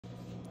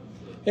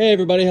Hey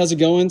everybody, how's it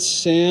going?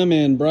 Sam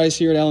and Bryce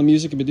here at Allen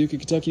Music in Paducah,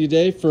 Kentucky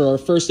today for our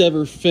first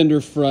ever Fender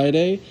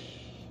Friday.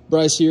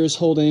 Bryce here is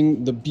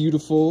holding the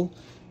beautiful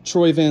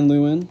Troy Van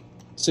Leeuwen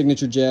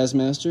Signature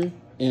Jazzmaster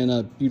in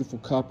a beautiful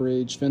copper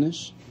age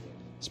finish.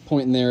 He's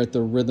pointing there at the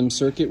rhythm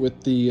circuit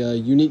with the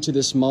unique to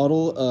this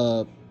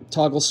model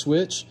toggle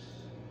switch,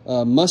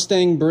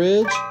 Mustang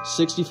bridge,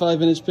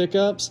 65-inch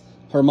pickups,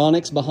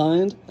 harmonics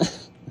behind,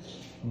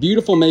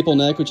 beautiful maple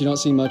neck, which you don't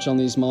see much on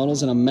these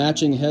models, and a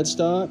matching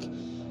headstock.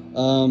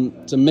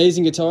 It's an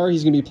amazing guitar.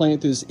 He's going to be playing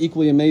it through this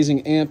equally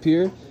amazing amp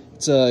here.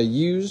 It's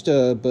used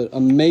but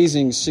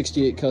amazing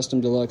 68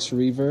 Custom Deluxe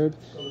Reverb.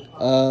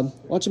 Why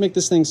don't you make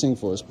this thing sing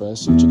for us,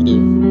 Bryce? See what you can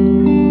do.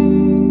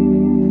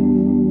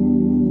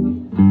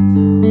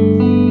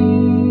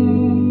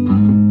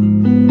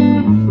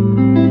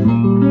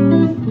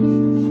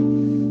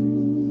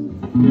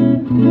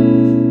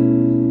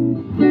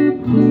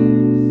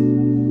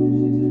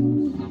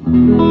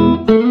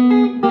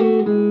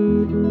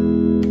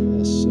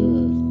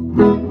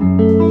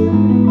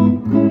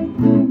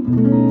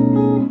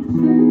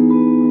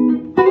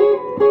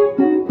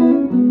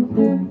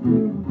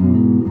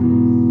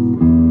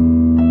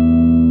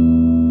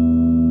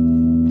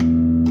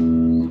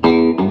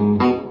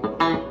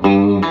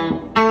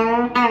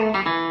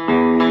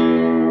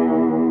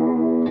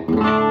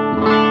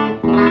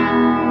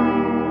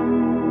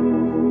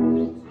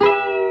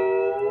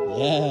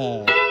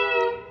 Yeah.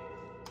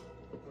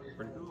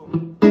 Pretty cool.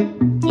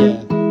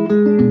 Yeah.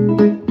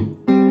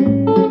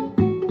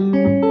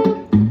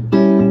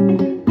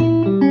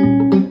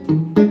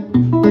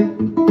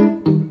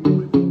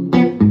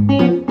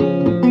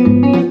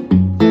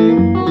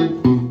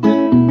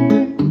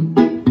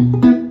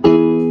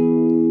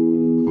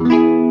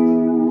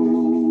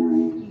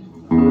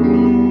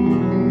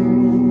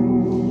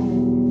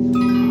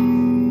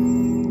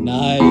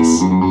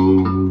 Nice.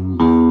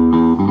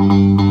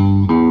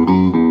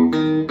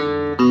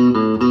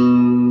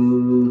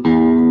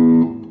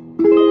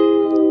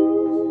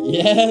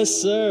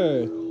 Yes,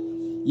 sir.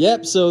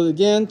 Yep, so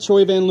again,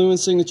 Troy Van Leeuwen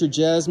Signature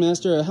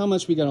Jazzmaster. How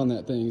much we got on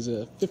that thing? Is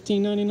it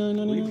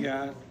 $15.99.99? We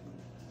got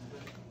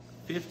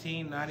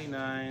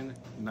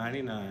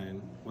 $15.99.99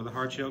 with a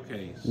hard shell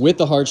case. With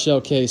the hard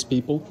shell case,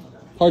 people.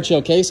 Hard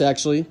shell case,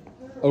 actually,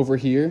 over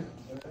here.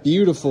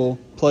 Beautiful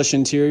plush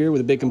interior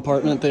with a big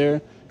compartment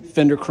there.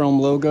 Fender chrome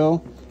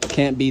logo.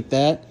 Can't beat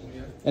that.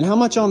 And how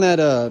much on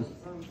that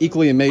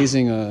equally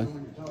amazing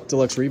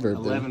deluxe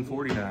reverb?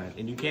 $11.49,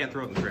 and you can't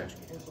throw it in the trash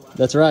can.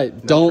 That's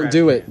right. Don't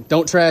do it.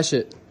 Don't trash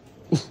it.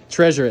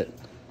 Treasure it.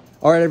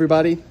 All right,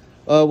 everybody.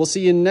 We'll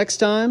see you next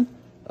time.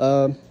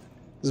 This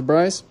is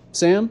Bryce,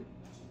 Sam,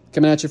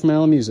 coming at you from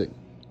Allen Music.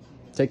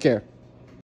 Take care.